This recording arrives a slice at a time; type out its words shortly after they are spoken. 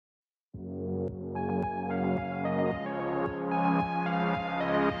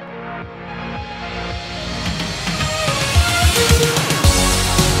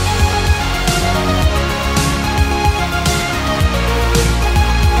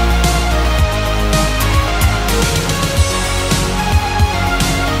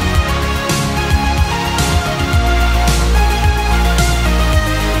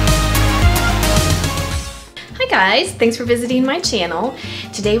guys, thanks for visiting my channel.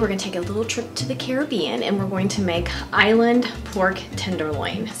 Today we're going to take a little trip to the Caribbean and we're going to make island pork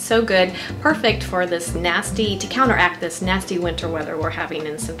tenderloin. So good, perfect for this nasty, to counteract this nasty winter weather we're having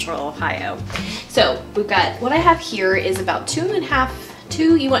in central Ohio. So we've got, what I have here is about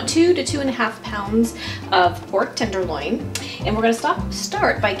you want 2 to 2.5 pounds of pork tenderloin, and we're going to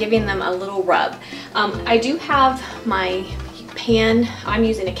start by giving them a little rub. I do have my pan. I'm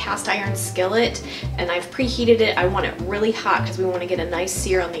using a cast iron skillet and I've preheated it. I want it really hot because we want to get a nice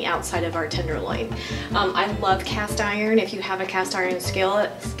sear on the outside of our tenderloin. I love cast iron. If you have a cast iron skillet,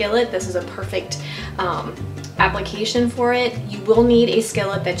 this is a perfect application for it. You will need a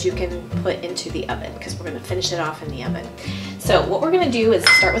skillet that you can put into the oven because we're going to finish it off in the oven. So what we're going to do is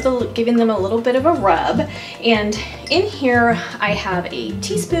start with giving them a little bit of a rub, and in here I have a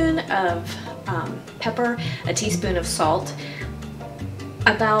teaspoon of pepper, a teaspoon of salt,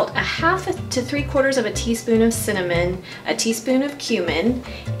 about 1/2 to 3/4 of a teaspoon of cinnamon, a teaspoon of cumin,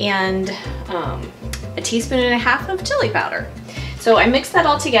 and a teaspoon and a half of chili powder. So I mix that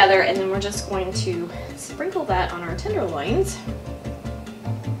all together, and then we're just going to sprinkle that on our tenderloins,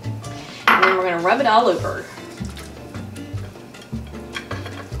 and then we're going to rub it all over.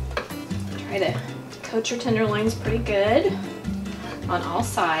 Try to coat your tenderloins pretty good on all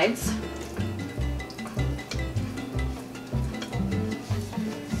sides.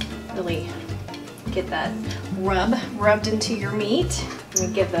 Really get that rubbed into your meat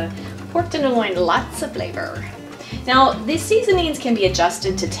and give the pork tenderloin lots of flavor. Now, these seasonings can be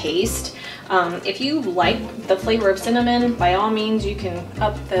adjusted to taste. If you like the flavor of cinnamon, by all means you can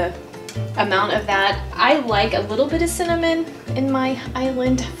up the amount of that. I like a little bit of cinnamon in my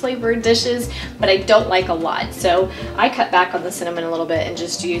island flavored dishes, but I don't like a lot, so I cut back on the cinnamon a little bit and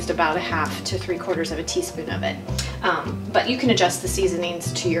just used about 1/2 to 3/4 of a teaspoon of it. But you can adjust the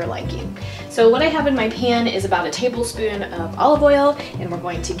seasonings to your liking. So what I have in my pan is about a tablespoon of olive oil, and we're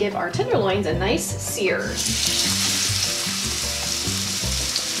going to give our tenderloins a nice sear.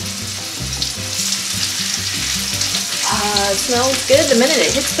 Smells good the minute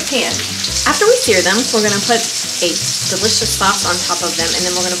it hits the pan. After we sear them, we're going to put a delicious sauce on top of them, and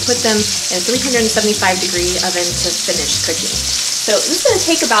then we're going to put them in a 375-degree oven to finish cooking. So this is going to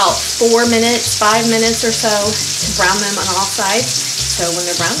take about 4 minutes, 5 minutes or so to brown them on all sides. So when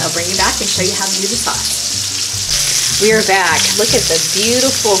they're brown, I'll bring you back and show you how to do the sauce. We are back. Look at the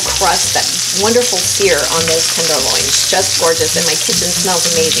beautiful crust, that wonderful sear on those tenderloins. Just gorgeous, and my kitchen smells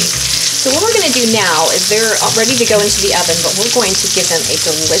amazing. So what we're going to do now is they're ready to go into the oven, but we're going to give them a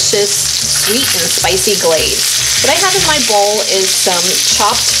delicious sweet and spicy glaze. What I have in my bowl is some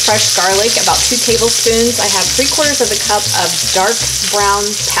chopped fresh garlic, about 2 tablespoons. I have 3/4 of a cup of dark brown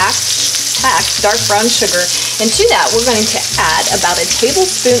packed dark brown sugar, and to that we're going to add about a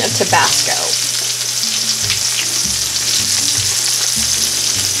tablespoon of tabasco.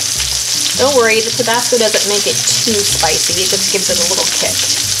 Don't worry, the Tabasco doesn't make it too spicy, it just gives it a little kick.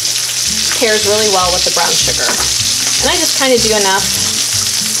 Pairs really well with the brown sugar. And I just kind of do enough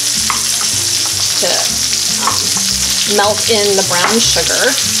to melt in the brown sugar.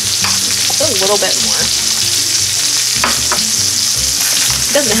 Just a little bit more.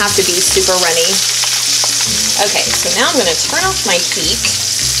 It doesn't have to be super runny. Okay, so now I'm going to turn off my heat,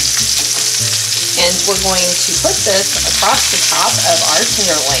 and we're going to put this across the top of our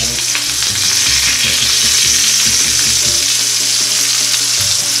tenderloins.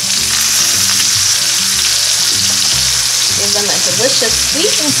 Give them a delicious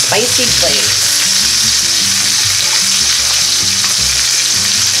sweet and spicy glaze.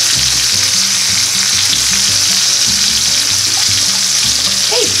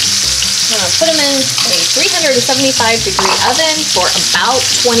 Okay, I'm going to put them in a 375-degree oven for about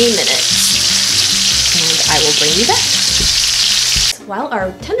 20 minutes. And I will bring you back. While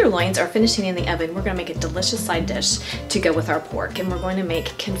our tenderloins are finishing in the oven, we're going to make a delicious side dish to go with our pork, and we're going to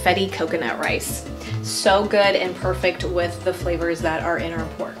make confetti coconut rice. So good and perfect with the flavors that are in our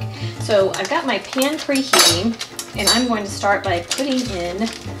pork. So I've got my pan preheating, and I'm going to start by putting in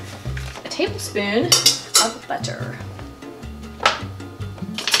a tablespoon of butter.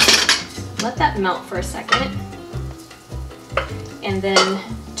 Let that melt for a second, and then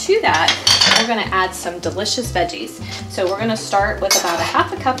to that we're going to add some delicious veggies. So we're going to start with about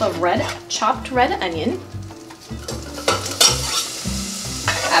 1/2 cup of chopped red onion,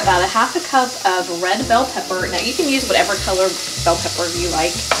 about 1/2 cup of red bell pepper. Now you can use whatever color bell pepper you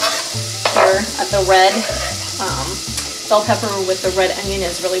like. Here, the red bell pepper with the red onion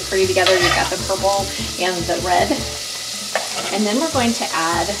is really pretty together. You've got the purple and the red. And then we're going to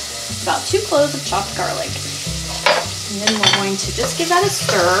add about 2 cloves of chopped garlic. And then we're going to just give that a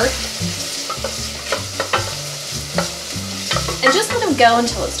stir. And just let them go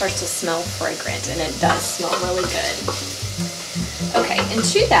until it starts to smell fragrant, and it does smell really good. Okay, and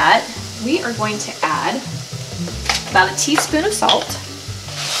to that, we are going to add about a teaspoon of salt.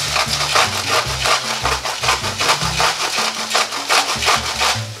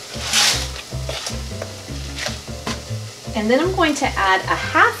 And then I'm going to add a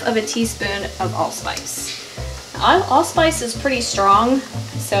half of a teaspoon of allspice. Allspice is pretty strong,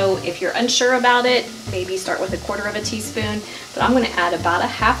 so if you're unsure about it, maybe start with a quarter of a teaspoon, but I'm going to add about a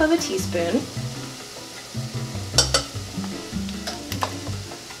half of a teaspoon.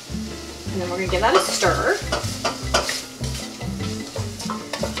 And then we're going to give that a stir.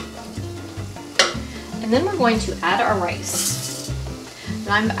 And then we're going to add our rice.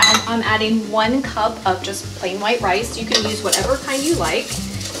 And I'm adding 1 cup of just plain white rice. You can use whatever kind you like.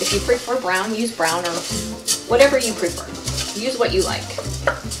 If you prefer brown, use brown, or whatever you prefer. Use what you like.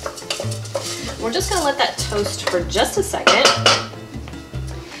 We're just going to let that toast for just a second.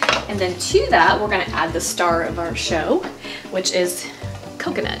 And then to that, we're going to add the star of our show, which is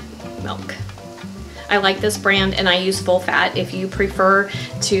coconut milk. I like this brand and I use full fat. If you prefer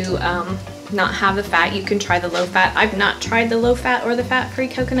to not have the fat, you can try the low fat. I've not tried the low fat or the fat-free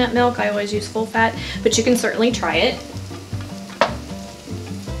coconut milk. I always use full fat, but you can certainly try it.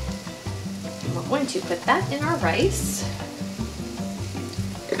 We're going to put that in our rice.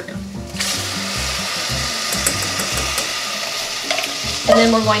 And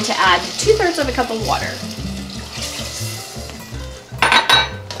then we're going to add 2/3 of a cup of water.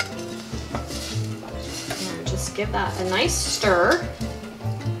 And just give that a nice stir.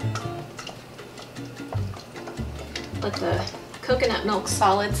 Let the coconut milk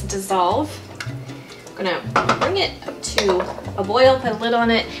solids dissolve. I'm gonna bring it up to a boil, put a lid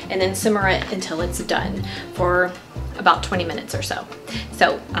on it, and then simmer it until it's done for about 20 minutes or so.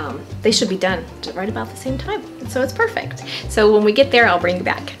 So they should be done right about the same time. So it's perfect. So when we get there, I'll bring you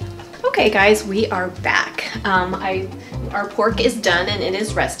back. Okay guys, we are back. Our pork is done and it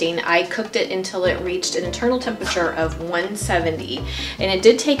is resting. I cooked it until it reached an internal temperature of 170. And it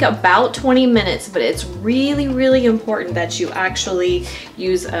did take about 20 minutes, but it's really, really important that you actually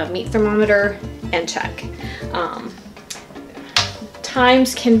use a meat thermometer and check.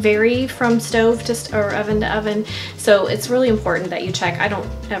 Times can vary from stove to or oven to oven, so it's really important that you check. I don't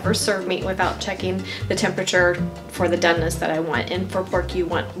ever serve meat without checking the temperature for the doneness that I want, and for pork you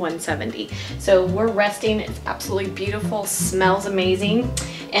want 170. So we're resting. It's absolutely beautiful, smells amazing.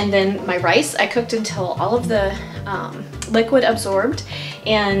 And then my rice, I cooked until all of the liquid absorbed,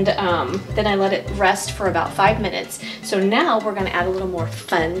 and then I let it rest for about 5 minutes. So now we're going to add a little more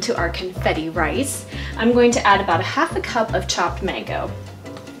fun to our confetti rice. I'm going to add about a half a cup of chopped mango.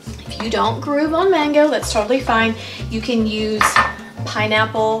 If you don't groove on mango, that's totally fine. You can use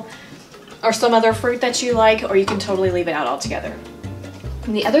pineapple or some other fruit that you like, or you can totally leave it out altogether.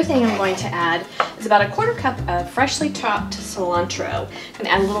 And the other thing I'm going to add is about a quarter cup of freshly chopped cilantro. And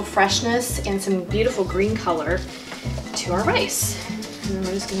add a little freshness and some beautiful green color to our rice. And then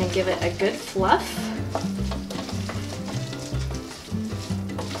we're just going to give it a good fluff.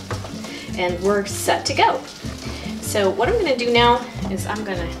 And we're set to go. So what I'm going to do now is I'm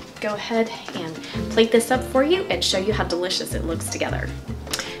going to go ahead and plate this up for you and show you how delicious it looks together.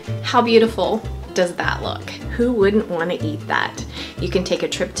 How beautiful does that look? Who wouldn't want to eat that? You can take a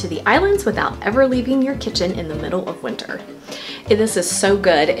trip to the islands without ever leaving your kitchen in the middle of winter. This is so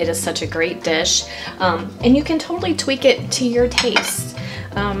good. It is such a great dish, and you can totally tweak it to your taste.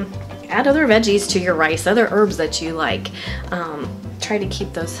 Add other veggies to your rice, other herbs that you like. Try to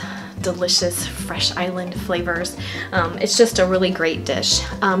keep those delicious fresh island flavors. It's just a really great dish.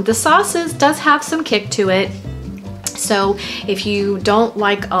 The sauces does have some kick to it. So if you don't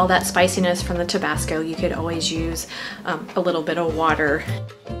like all that spiciness from the Tabasco, you could always use a little bit of water.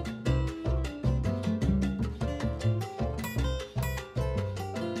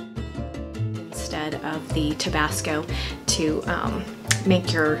 Instead of the Tabasco to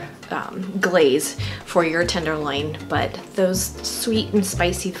make your glaze for your tenderloin, but those sweet and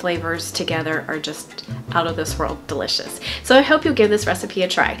spicy flavors together are just out of this world delicious. So I hope you'll give this recipe a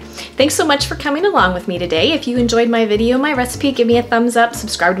try. Thanks so much for coming along with me today. If you enjoyed my video, my recipe, give me a thumbs up,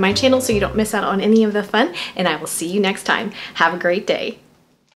 subscribe to my channel so you don't miss out on any of the fun, and I will see you next time. Have a great day.